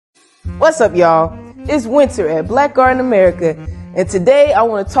What's up, y'all? It's Wynter at Black Art in America, and today I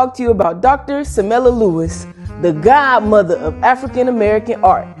want to talk to you about Dr. Samella Lewis, the godmother of African American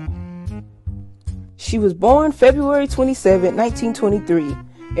art. She was born February 27, 1923,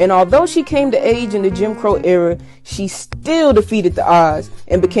 and although she came to age in the Jim Crow era, she still defeated the odds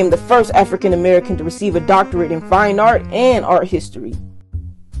and became the first African American to receive a doctorate in fine art and art history.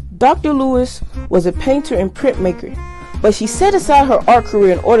 Dr. Lewis was a painter and printmaker, but she set aside her art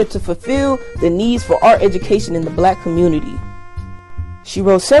career in order to fulfill the needs for art education in the black community. She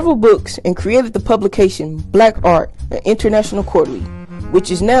wrote several books and created the publication Black Art, an international quarterly, which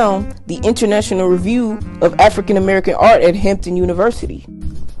is now the International Review of African American Art at Hampton University.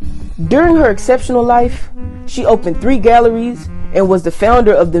 During her exceptional life, she opened 3 galleries and was the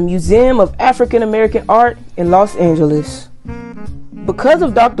founder of the Museum of African American Art in Los Angeles. Because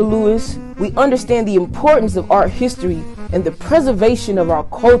of Dr. Lewis, we understand the importance of art history and the preservation of our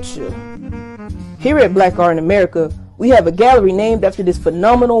culture. Here at Black Art in America, we have a gallery named after this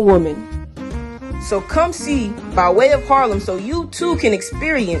phenomenal woman. So come see by way of Harlem so you too can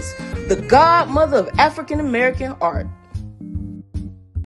experience the godmother of African American art.